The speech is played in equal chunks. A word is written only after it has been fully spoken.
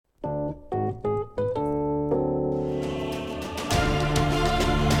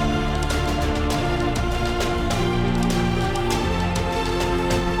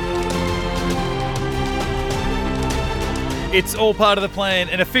It's all part of the plan,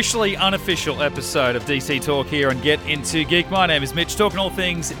 an officially unofficial episode of DC Talk here on Get Into Geek. My name is Mitch, talking all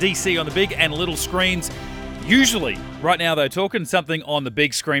things DC on the big and little screens. Usually, right now though, talking something on the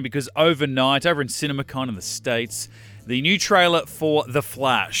big screen because overnight, over in CinemaCon in the States, the new trailer for The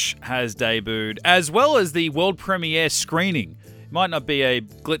Flash has debuted, as well as the world premiere screening. It might not be a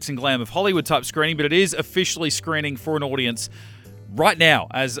glitz and glam of Hollywood type screening, but it is officially screening for an audience right now,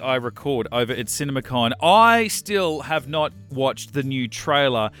 as I record over at CinemaCon. I still have not watched the new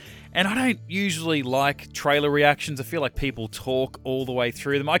trailer, and I don't usually like trailer reactions. I feel like people talk all the way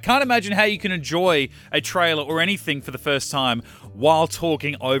through them. I can't imagine how you can enjoy a trailer or anything for the first time while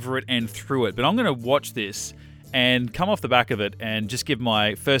talking over it and through it. But I'm going to watch this and come off the back of it and just give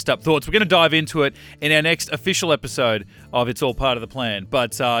my first up thoughts. We're going to dive into it in our next official episode of It's All Part of the Plan.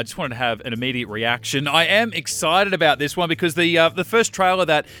 But I just wanted to have an immediate reaction. I am excited about this one because the first trailer,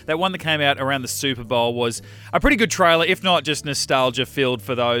 that one that came out around the Super Bowl, was a pretty good trailer, if not just nostalgia-filled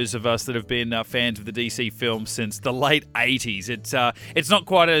for those of us that have been fans of the DC films since the late 80s. It's not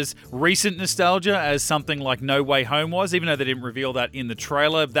quite as recent nostalgia as something like No Way Home was, even though they didn't reveal that in the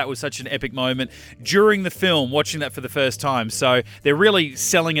trailer. That was such an epic moment during the film, watching that for the first time. So they're really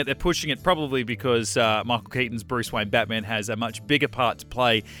selling it, they're pushing it, probably because Michael Keaton's Bruce Wayne Batman has a much bigger part to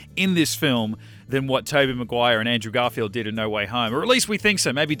play in this film than what Tobey Maguire and Andrew Garfield did in No Way Home. Or at least we think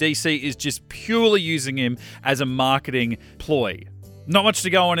so. Maybe DC is just purely using him as a marketing ploy. Not much to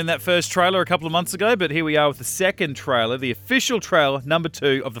go on in that first trailer a couple of months ago, but here we are with the second trailer, the official trailer, number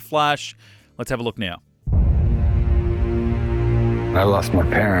 2 of The Flash. Let's have a look now. I lost my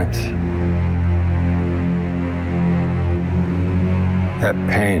parents. That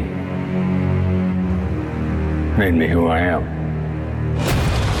pain made me who I am.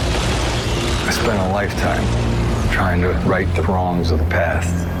 I spent a lifetime trying to right the wrongs of the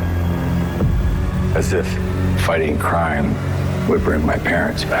past. As if fighting crime would bring my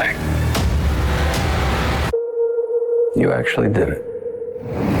parents back. You actually did it.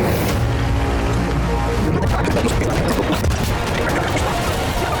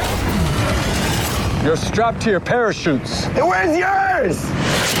 You're strapped to your parachutes. And where's yours?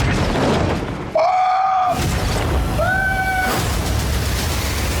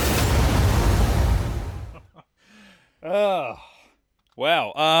 Oh,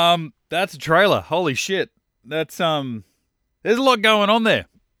 wow. That's a trailer. Holy shit. That's, there's a lot going on there.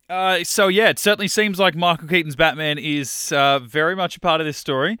 So yeah, it certainly seems like Michael Keaton's Batman is very much a part of this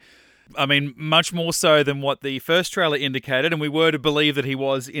story. I mean, much more so than what the first trailer indicated, and we were to believe that he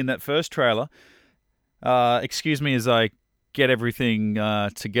was in that first trailer. Excuse me as I get everything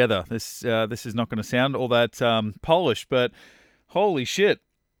together. This is not going to sound all that Polish, but holy shit,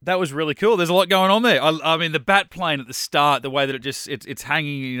 that was really cool. There's a lot going on there. I mean, the bat plane at the start, the way that it's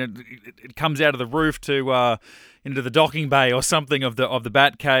hanging, you know, it comes out of the roof to into the docking bay or something of the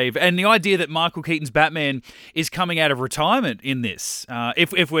bat cave, and the idea that Michael Keaton's Batman is coming out of retirement in this,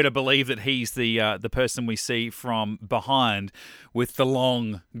 if we're to believe that he's the person we see from behind with the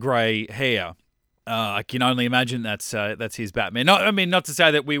long grey hair. I can only imagine that's his Batman. Not to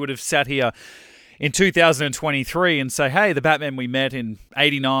say that we would have sat here in 2023 and say, hey, the Batman we met in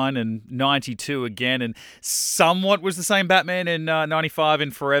 89 and 92 again, and somewhat was the same Batman in 95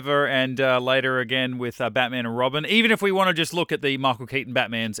 in Forever, and later again with Batman and Robin. Even if we want to just look at the Michael Keaton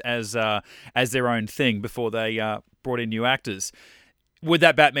Batmans as their own thing before they brought in new actors, would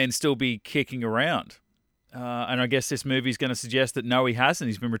that Batman still be kicking around? And I guess this movie is going to suggest that no, he hasn't.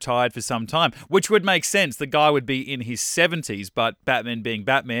 He's been retired for some time, which would make sense. The guy would be in his 70s, but Batman being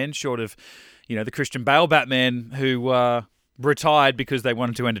Batman, short of, you know, the Christian Bale Batman who retired because they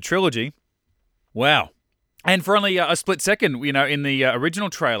wanted to end a trilogy. Wow. And for only a split second, you know, in the original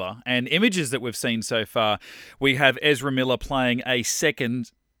trailer and images that we've seen so far, we have Ezra Miller playing a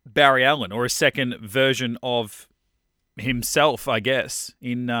second Barry Allen, or a second version of himself, I guess,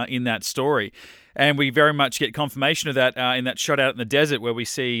 in that story. And we very much get confirmation of that in that shot out in the desert where we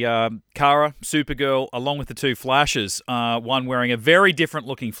see Kara, Supergirl, along with the two Flashes, one wearing a very different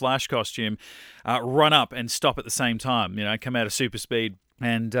looking Flash costume, run up and stop at the same time, you know, come out of super speed.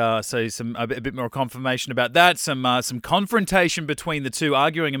 And so a bit more confirmation about that, some confrontation between the two,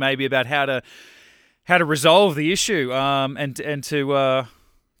 arguing maybe about how to resolve the issue and to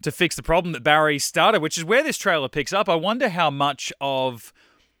fix the problem that Barry started, which is where this trailer picks up. I wonder how much of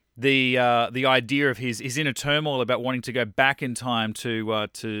the idea of his inner turmoil about wanting to go back in time to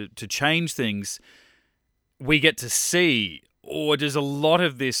change things we get to see, or does a lot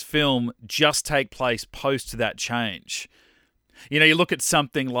of this film just take place post that change? You know, you look at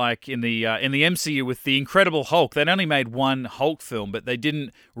something like in the MCU with the Incredible Hulk. They'd only made one Hulk film, but they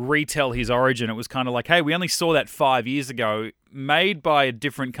didn't retell his origin. It was kind of like, hey, we only saw that 5 years ago, made by a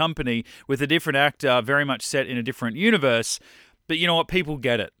different company with a different actor, very much set in a different universe. But you know what? People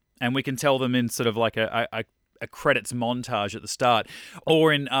get it, and we can tell them in sort of like a credits montage at the start,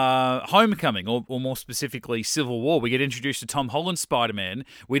 or in Homecoming, or more specifically Civil War. We get introduced to Tom Holland's Spider-Man.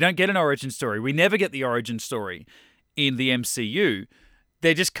 We don't get an origin story. We never get the origin story in the MCU.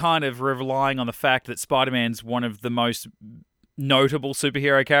 They're just kind of relying on the fact that Spider-Man's one of the most notable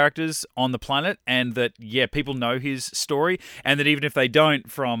superhero characters on the planet, and that, yeah, people know his story, and that even if they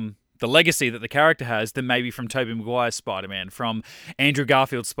don't from the legacy that the character has, then maybe from Tobey Maguire's Spider-Man, from Andrew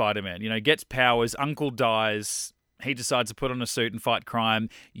Garfield's Spider-Man, you know, gets powers, uncle dies, he decides to put on a suit and fight crime,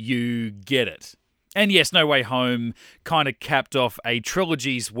 you get it. And yes, No Way Home kind of capped off a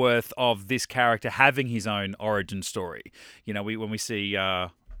trilogy's worth of this character having his own origin story. You know, when we see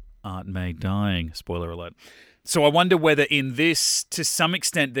Aunt May dying, spoiler alert. So I wonder whether in this, to some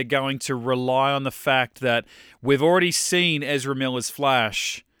extent, they're going to rely on the fact that we've already seen Ezra Miller's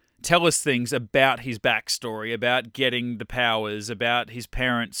Flash tell us things about his backstory, about getting the powers, about his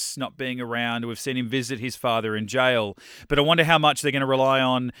parents not being around. We've seen him visit his father in jail. But I wonder how much they're going to rely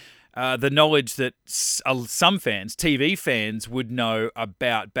on the knowledge that some fans, TV fans, would know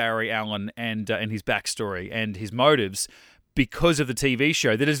about Barry Allen and his backstory and his motives because of the TV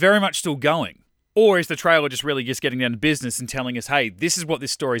show that is very much still going. Or is the trailer just really just getting down to business and telling us, hey, this is what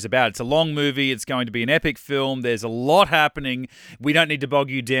this story's about. It's a long movie. It's going to be an epic film. There's a lot happening. We don't need to bog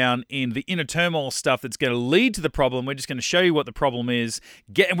you down in the inner turmoil stuff that's going to lead to the problem. We're just going to show you what the problem is,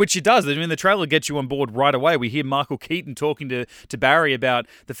 which it does. I mean, the trailer gets you on board right away. We hear Michael Keaton talking to Barry about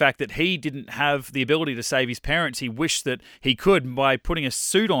the fact that he didn't have the ability to save his parents. He wished that he could by putting a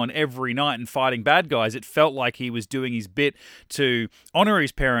suit on every night and fighting bad guys. It felt like he was doing his bit to honor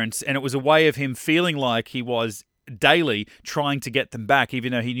his parents, and it was a way of him feeling like he was daily trying to get them back,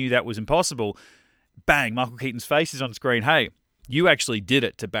 even though he knew that was impossible. Bang, Michael Keaton's face is on screen. Hey, you actually did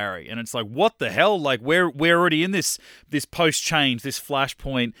it to Barry. And it's like, what the hell? Like, we're already in this post-change, this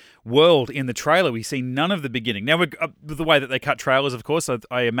Flashpoint world in the trailer. We see none of the beginning. Now, the way that they cut trailers, of course,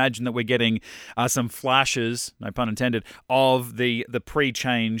 I imagine that we're getting some flashes, no pun intended, of the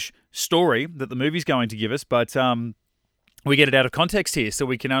pre-change story that the movie's going to give us. But we get it out of context here, so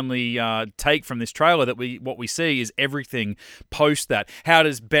we can only take from this trailer that what we see is everything post that. How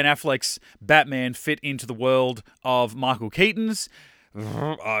does Ben Affleck's Batman fit into the world of Michael Keaton's?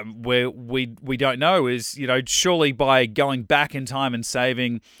 Where we don't know is, you know, surely by going back in time and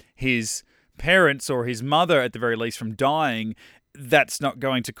saving his parents or his mother at the very least from dying, that's not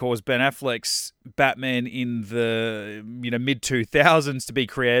going to cause Ben Affleck's Batman in the mid-2000s to be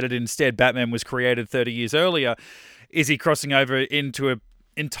created. Instead, Batman was created 30 years earlier. Is he crossing over into an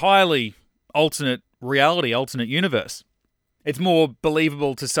entirely alternate reality, alternate universe? It's more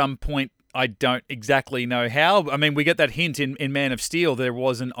believable to some point. I don't exactly know how. I mean, we get that hint in Man of Steel. There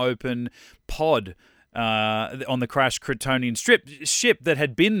was an open pod on the crashed Kryptonian ship that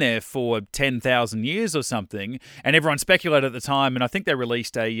had been there for 10,000 years or something, and everyone speculated at the time, and I think they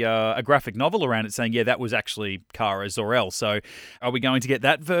released a graphic novel around it saying, yeah, that was actually Kara Zor-El. So are we going to get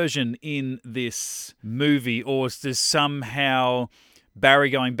that version in this movie, or does somehow Barry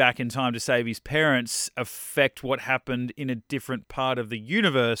going back in time to save his parents affect what happened in a different part of the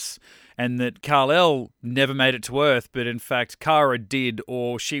universe, and that Kal-El never made it to Earth, but in fact Kara did,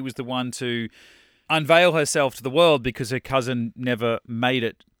 or she was the one to unveil herself to the world because her cousin never made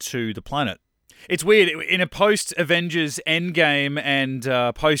it to the planet? It's weird. In a post-Avengers Endgame and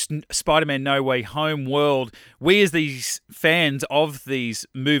post-Spider-Man No Way Home world, we as these fans of these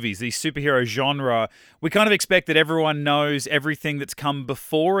movies, these superhero genre, we kind of expect that everyone knows everything that's come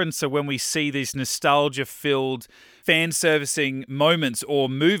before. And so when we see these nostalgia-filled fan-servicing moments or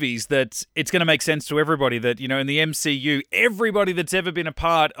movies, that it's going to make sense to everybody that, you know, in the MCU, everybody that's ever been a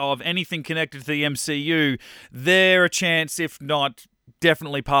part of anything connected to the MCU, they're a chance, if not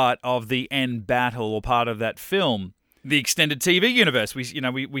definitely part of the end battle or part of that film. The extended TV universe,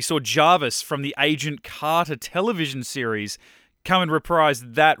 we saw Jarvis from the Agent Carter television series come and reprise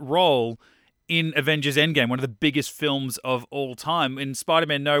that role in Avengers Endgame, one of the biggest films of all time. In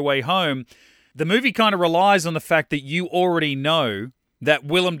Spider-Man No Way Home, the movie kind of relies on the fact that you already know that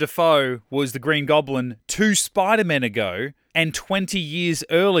Willem Dafoe was the Green Goblin 2 Spider-Men ago and 20 years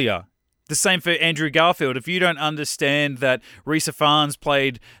earlier. The same for Andrew Garfield. If you don't understand that Rhys Ifans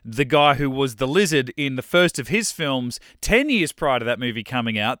played the guy who was the Lizard in the first of his films 10 years prior to that movie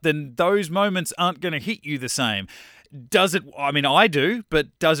coming out, then those moments aren't going to hit you the same. Does it, I mean, I do,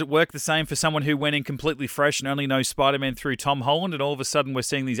 but does it work the same for someone who went in completely fresh and only knows Spider-Man through Tom Holland, and all of a sudden we're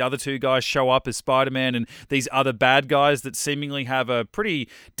seeing these other two guys show up as Spider-Man and these other bad guys that seemingly have a pretty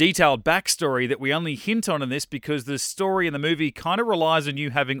detailed backstory that we only hint on in this because the story in the movie kind of relies on you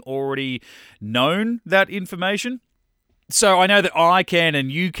having already known that information? So I know that I can and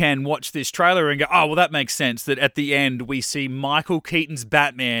you can watch this trailer and go, oh, well, that makes sense that at the end we see Michael Keaton's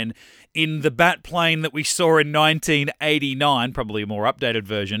Batman in the Batplane that we saw in 1989, probably a more updated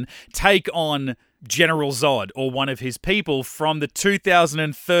version, take on General Zod or one of his people from the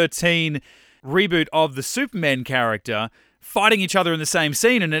 2013 reboot of the Superman character, fighting each other in the same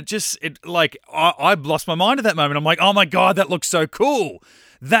scene. And I lost my mind at that moment. I'm like, oh my God, that looks so cool.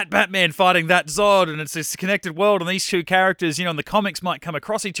 That Batman fighting that Zod, and it's this connected world, and these two characters, in the comics might come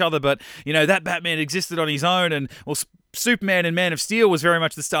across each other, but, that Batman existed on his own, and, well, Superman and Man of Steel was very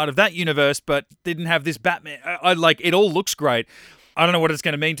much the start of that universe, but didn't have this Batman. It all looks great. I don't know what it's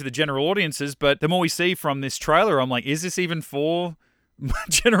going to mean to the general audiences, but the more we see from this trailer, I'm like, is this even for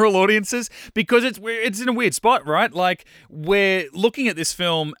general audiences? Because it's in a weird spot, right? Like, we're looking at this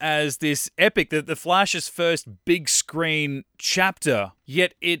film as this epic, the Flash's first big screen chapter,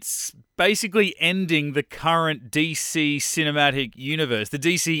 yet it's basically ending the current DC cinematic universe, the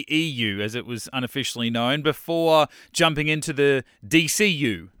DCEU as it was unofficially known, before jumping into the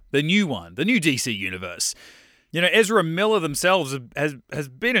DCU, the new one, the new DC universe. Ezra Miller themselves has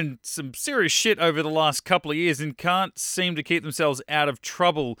been in some serious shit over the last couple of years and can't seem to keep themselves out of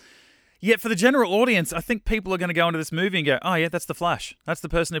trouble. Yet for the general audience, I think people are going to go into this movie and go, oh yeah, that's the Flash. That's the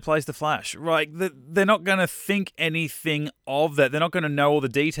person who plays the Flash. Right? They're not going to think anything of that. They're not going to know all the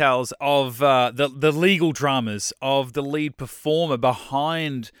details of the legal dramas of the lead performer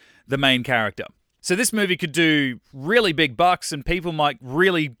behind the main character. So this movie could do really big bucks and people might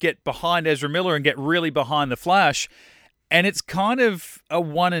really get behind Ezra Miller and get really behind the Flash. And it's kind of a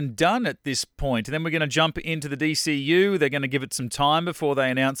one and done at this point. And then we're going to jump into the DCU. They're going to give it some time before they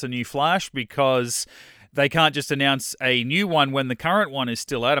announce a new Flash because they can't just announce a new one when the current one is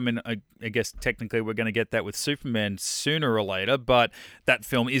still out. I mean, I guess technically we're going to get that with Superman sooner or later, but that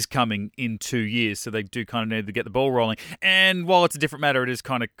film is coming in 2 years, so they do kind of need to get the ball rolling. And while it's a different matter, it is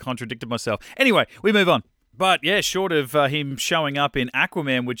kind of contradicted myself. Anyway, we move on. But yeah, short of him showing up in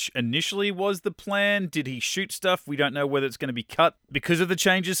Aquaman, which initially was the plan, did he shoot stuff? We don't know whether it's going to be cut because of the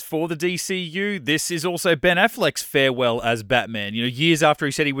changes for the DCU. This is also Ben Affleck's farewell as Batman. Years after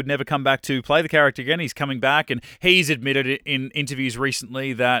he said he would never come back to play the character again, he's coming back, and he's admitted in interviews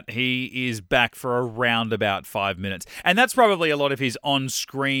recently that he is back for around about 5 minutes. And that's probably a lot of his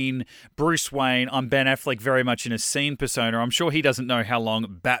on-screen Bruce Wayne, I'm Ben Affleck, very much in a scene persona. I'm sure he doesn't know how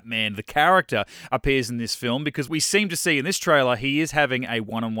long Batman, the character, appears in this film, because we seem to see in this trailer he is having a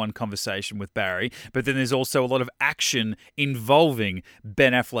one-on-one conversation with Barry, but then there's also a lot of action involving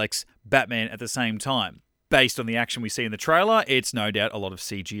Ben Affleck's Batman at the same time. Based on the action we see in the trailer, it's no doubt a lot of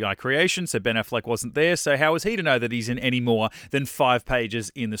CGI creation, so Ben Affleck wasn't there, so how is he to know that he's in any more than 5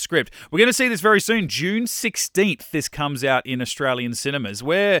 pages in the script? We're going to see this very soon. June 16th, this comes out in Australian cinemas.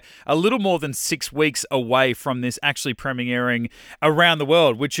 We're a little more than 6 weeks away from this actually premiering around the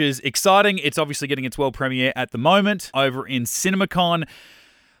world, which is exciting. It's obviously getting its world premiere at the moment over in CinemaCon.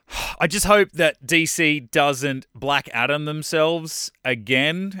 I just hope that DC doesn't Black Adam themselves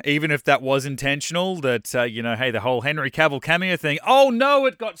again, even if that was intentional, that, hey, the whole Henry Cavill cameo thing, oh no,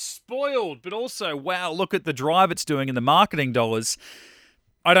 it got spoiled, but also, wow, look at the drive it's doing in the marketing dollars.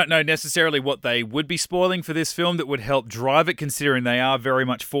 I don't know necessarily what they would be spoiling for this film that would help drive it, considering they are very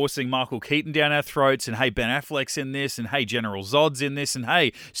much forcing Michael Keaton down our throats, and hey, Ben Affleck's in this, and hey, General Zod's in this, and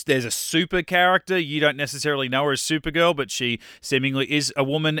hey, there's a super character. You don't necessarily know her as Supergirl, but she seemingly is a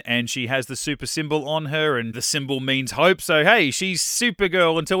woman, and she has the super symbol on her, and the symbol means hope, so hey, she's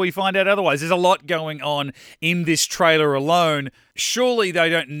Supergirl until we find out otherwise. There's a lot going on in this trailer alone. Surely they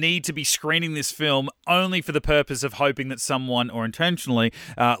don't need to be screening this film only for the purpose of hoping that someone, or intentionally,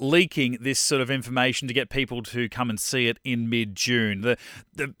 leaking this sort of information to get people to come and see it in mid-June. The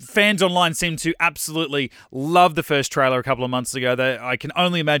fans online seem to absolutely love the first trailer a couple of months ago. I can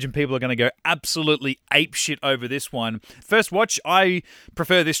only imagine people are going to go absolutely apeshit over this one. First watch, I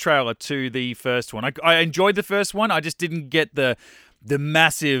prefer this trailer to the first one. I enjoyed the first one. I just didn't get the the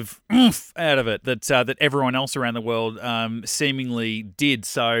massive oomph out of it that everyone else around the world seemingly did.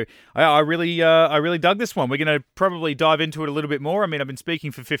 So I really dug this one. We're going to probably dive into it a little bit more. I mean, I've been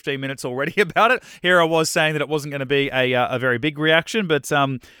speaking for 15 minutes already about it. Here I was saying that it wasn't going to be a very big reaction, but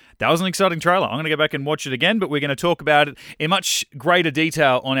that was an exciting trailer. I'm going to go back and watch it again, but we're going to talk about it in much greater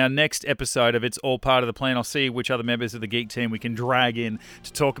detail on our next episode of It's All Part of the Plan. I'll see which other members of the Geek team we can drag in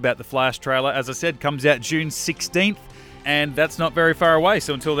to talk about the Flash trailer. As I said, comes out June 16th. And that's not very far away.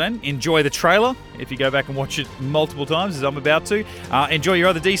 So until then, enjoy the trailer. If you go back and watch it multiple times, as I'm about to, enjoy your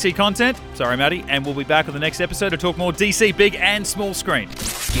other DC content. Sorry, Maddie. And we'll be back on the next episode to talk more DC big and small screen.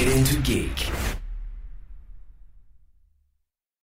 Get into geek.